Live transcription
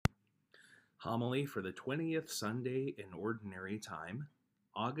Homily for the 20th Sunday in Ordinary Time,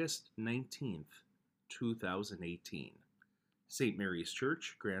 August 19th, 2018. St. Mary's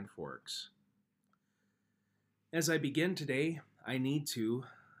Church, Grand Forks. As I begin today, I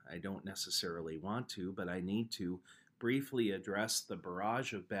don't necessarily want to, but I need to briefly address the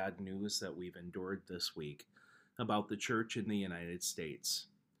barrage of bad news that we've endured this week about the Church in the United States.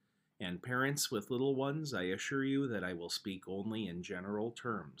 And parents with little ones, I assure you that I will speak only in general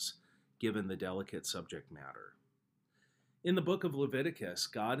terms, given the delicate subject matter. In the book of Leviticus,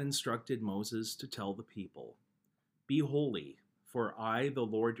 God instructed Moses to tell the people, "Be holy, for I, the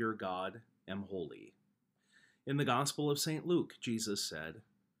Lord your God, am holy." In the Gospel of St. Luke, Jesus said,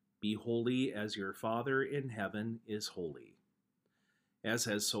 "Be holy as your Father in heaven is holy." As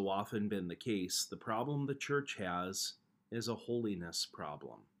has so often been the case, the problem the Church has is a holiness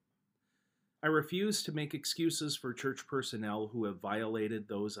problem. I refuse to make excuses for church personnel who have violated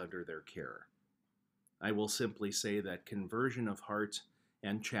those under their care. I will simply say that conversion of heart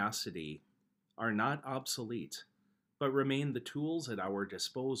and chastity are not obsolete, but remain the tools at our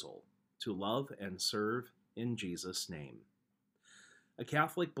disposal to love and serve in Jesus' name. A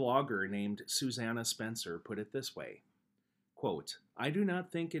Catholic blogger named Susanna Spencer put it this way, quote, "I do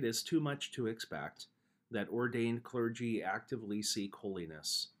not think it is too much to expect that ordained clergy actively seek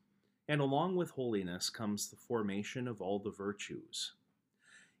holiness, and along with holiness comes the formation of all the virtues.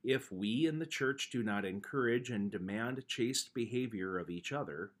 If we in the Church do not encourage and demand chaste behavior of each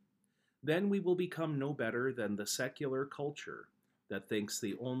other, then we will become no better than the secular culture that thinks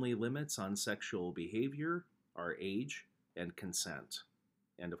the only limits on sexual behavior are age and consent."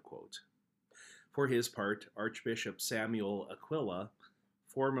 End of quote. For his part, Archbishop Samuel Aquila,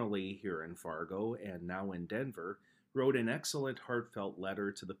 formerly here in Fargo and now in Denver, wrote an excellent heartfelt letter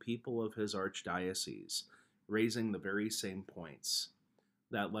to the people of his archdiocese, raising the very same points.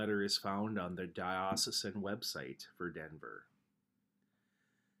 That letter is found on the diocesan website for Denver.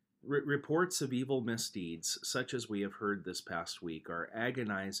 Reports of evil misdeeds, such as we have heard this past week, are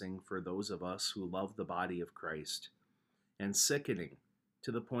agonizing for those of us who love the body of Christ, and sickening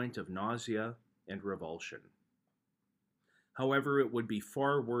to the point of nausea and revulsion. However, it would be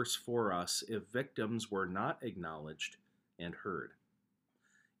far worse for us if victims were not acknowledged and heard.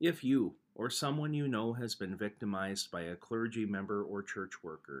 If you or someone you know has been victimized by a clergy member or church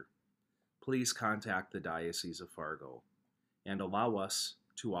worker, please contact the Diocese of Fargo and allow us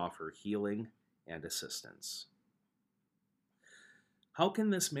to offer healing and assistance. How can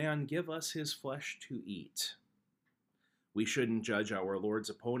this man give us his flesh to eat? We shouldn't judge our Lord's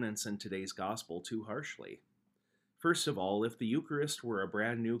opponents in today's gospel too harshly. First of all, if the Eucharist were a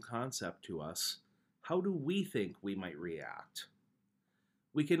brand new concept to us, how do we think we might react?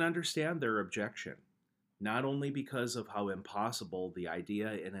 We can understand their objection, not only because of how impossible the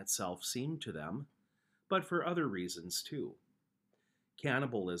idea in itself seemed to them, but for other reasons too.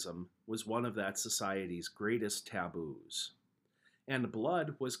 Cannibalism was one of that society's greatest taboos, and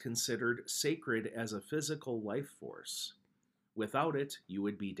blood was considered sacred as a physical life force. Without it, you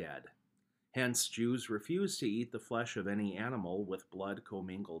would be dead. Hence, Jews refused to eat the flesh of any animal with blood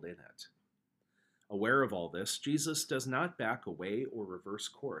commingled in it. Aware of all this, Jesus does not back away or reverse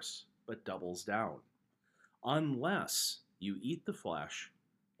course, but doubles down. Unless you eat the flesh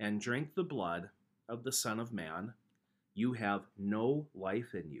and drink the blood of the Son of Man, you have no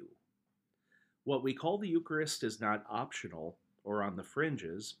life in you. What we call the Eucharist is not optional or on the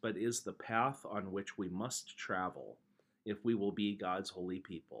fringes, but is the path on which we must travel if we will be God's holy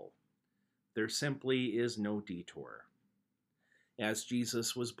people. There simply is no detour. As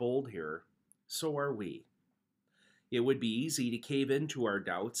Jesus was bold here, so are we. It would be easy to cave into our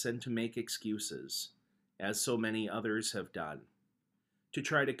doubts and to make excuses, as so many others have done, to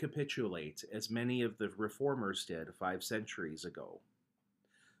try to capitulate, as many of the reformers did 5 centuries ago.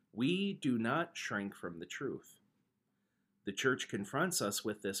 We do not shrink from the truth. The Church confronts us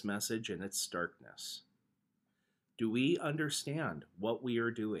with this message in its starkness. Do we understand what we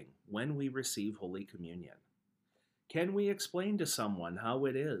are doing when we receive Holy Communion? Can we explain to someone how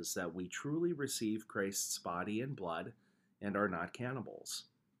it is that we truly receive Christ's body and blood and are not cannibals?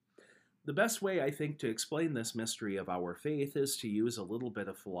 The best way, I think, to explain this mystery of our faith is to use a little bit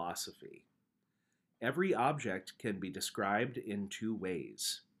of philosophy. Every object can be described in 2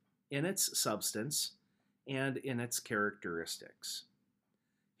 ways, in its substance and in its characteristics.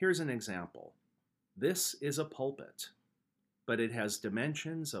 Here's an example. This is a pulpit, but it has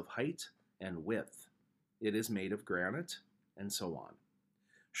dimensions of height and width. It is made of granite, and so on.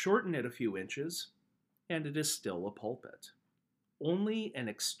 Shorten it a few inches, and it is still a pulpit. Only an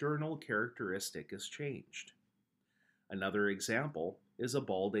external characteristic is changed. Another example is a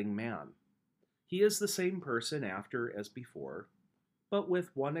balding man. He is the same person after as before, but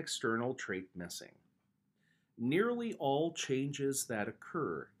with one external trait missing. Nearly all changes that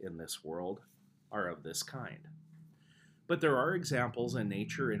occur in this world are of this kind. But there are examples in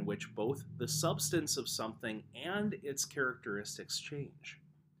nature in which both the substance of something and its characteristics change.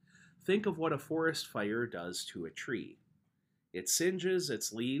 Think of what a forest fire does to a tree. It singes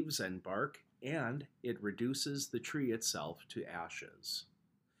its leaves and bark, and it reduces the tree itself to ashes.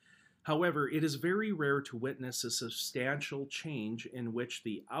 However, it is very rare to witness a substantial change in which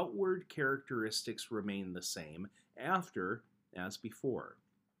the outward characteristics remain the same after as before.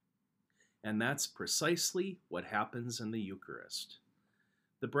 And that's precisely what happens in the Eucharist.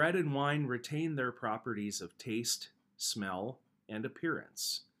 The bread and wine retain their properties of taste, smell, and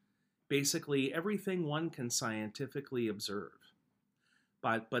appearance. Basically, everything one can scientifically observe.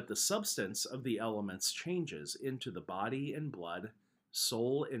 But the substance of the elements changes into the body and blood,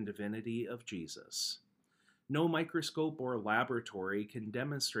 soul and divinity of Jesus. No microscope or laboratory can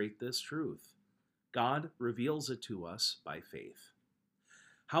demonstrate this truth. God reveals it to us by faith.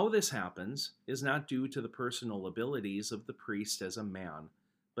 How this happens is not due to the personal abilities of the priest as a man,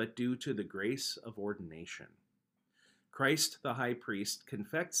 but due to the grace of ordination. Christ the high priest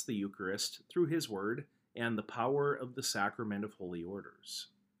confects the Eucharist through his word and the power of the sacrament of holy orders.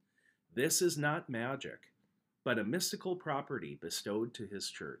 This is not magic, but a mystical property bestowed to his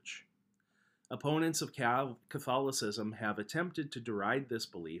church. Opponents of Catholicism have attempted to deride this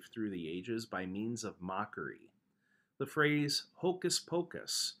belief through the ages by means of mockery. The phrase hocus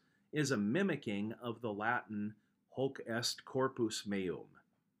pocus is a mimicking of the Latin hoc est corpus meum,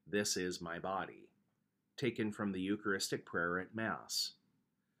 this is my body, taken from the Eucharistic prayer at Mass.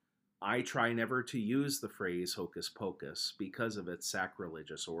 I try never to use the phrase hocus pocus because of its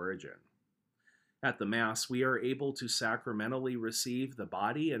sacrilegious origin. At the Mass, we are able to sacramentally receive the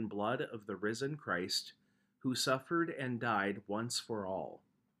body and blood of the risen Christ, who suffered and died once for all.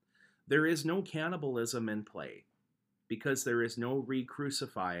 There is no cannibalism in play, because there is no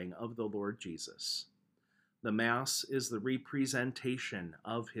re-crucifying of the Lord Jesus. The Mass is the representation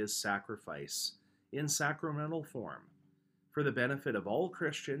of his sacrifice in sacramental form, for the benefit of all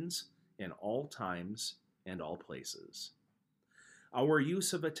Christians in all times and all places. Our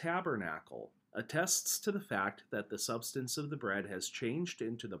use of a tabernacle attests to the fact that the substance of the bread has changed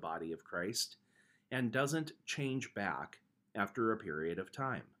into the body of Christ and doesn't change back after a period of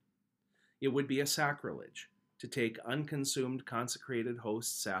time. It would be a sacrilege to take unconsumed consecrated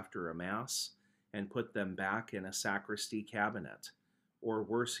hosts after a Mass and put them back in a sacristy cabinet, or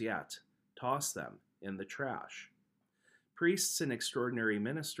worse yet, toss them in the trash. Priests and extraordinary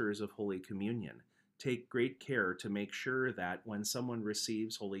ministers of Holy Communion take great care to make sure that when someone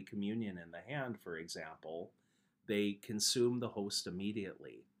receives Holy Communion in the hand, for example, they consume the host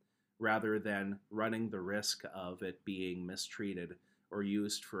immediately, rather than running the risk of it being mistreated or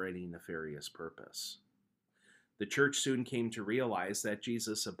used for any nefarious purpose. The Church soon came to realize that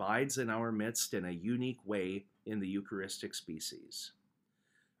Jesus abides in our midst in a unique way in the Eucharistic species.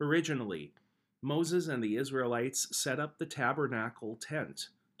 Originally, Moses and the Israelites set up the tabernacle tent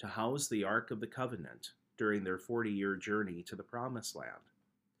to house the Ark of the Covenant during their 40-year journey to the Promised Land.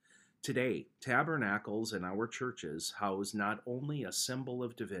 Today, tabernacles in our churches house not only a symbol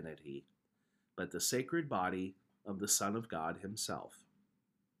of divinity, but the sacred body of the Son of God himself.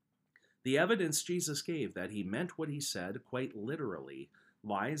 The evidence Jesus gave that he meant what he said quite literally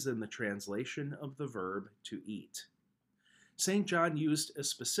lies in the translation of the verb to eat. St. John used a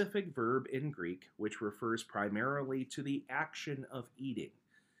specific verb in Greek which refers primarily to the action of eating,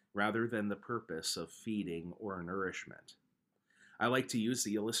 rather than the purpose of feeding or nourishment. I like to use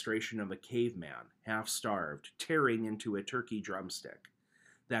the illustration of a caveman, half-starved, tearing into a turkey drumstick.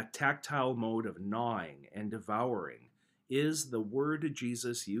 That tactile mode of gnawing and devouring is the word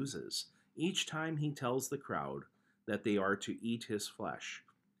Jesus uses each time he tells the crowd that they are to eat his flesh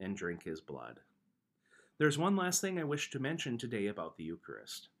and drink his blood. There's one last thing I wish to mention today about the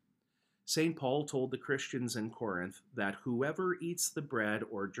Eucharist. St. Paul told the Christians in Corinth that whoever eats the bread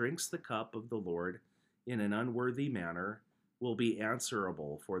or drinks the cup of the Lord in an unworthy manner will be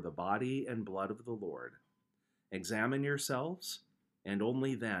answerable for the body and blood of the Lord. Examine yourselves, and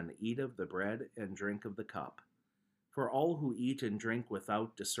only then eat of the bread and drink of the cup. For all who eat and drink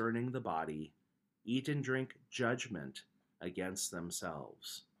without discerning the body, eat and drink judgment against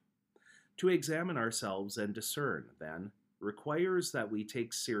themselves. To examine ourselves and discern, then, requires that we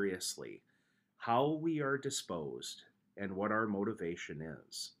take seriously how we are disposed and what our motivation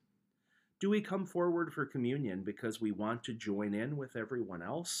is. Do we come forward for communion because we want to join in with everyone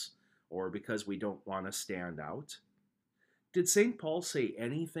else, or because we don't want to stand out? Did St. Paul say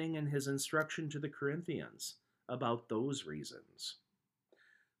anything in his instruction to the Corinthians about those reasons?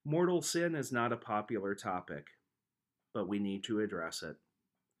 Mortal sin is not a popular topic, but we need to address it.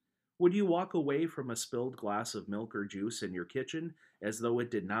 Would you walk away from a spilled glass of milk or juice in your kitchen as though it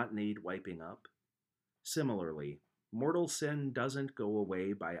did not need wiping up? Similarly, mortal sin doesn't go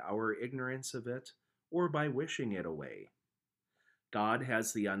away by our ignorance of it or by wishing it away. God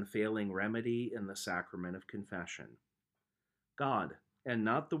has the unfailing remedy in the sacrament of confession. God, and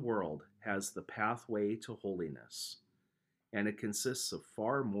not the world, has the pathway to holiness, and it consists of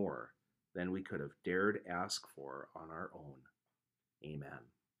far more than we could have dared ask for on our own. Amen.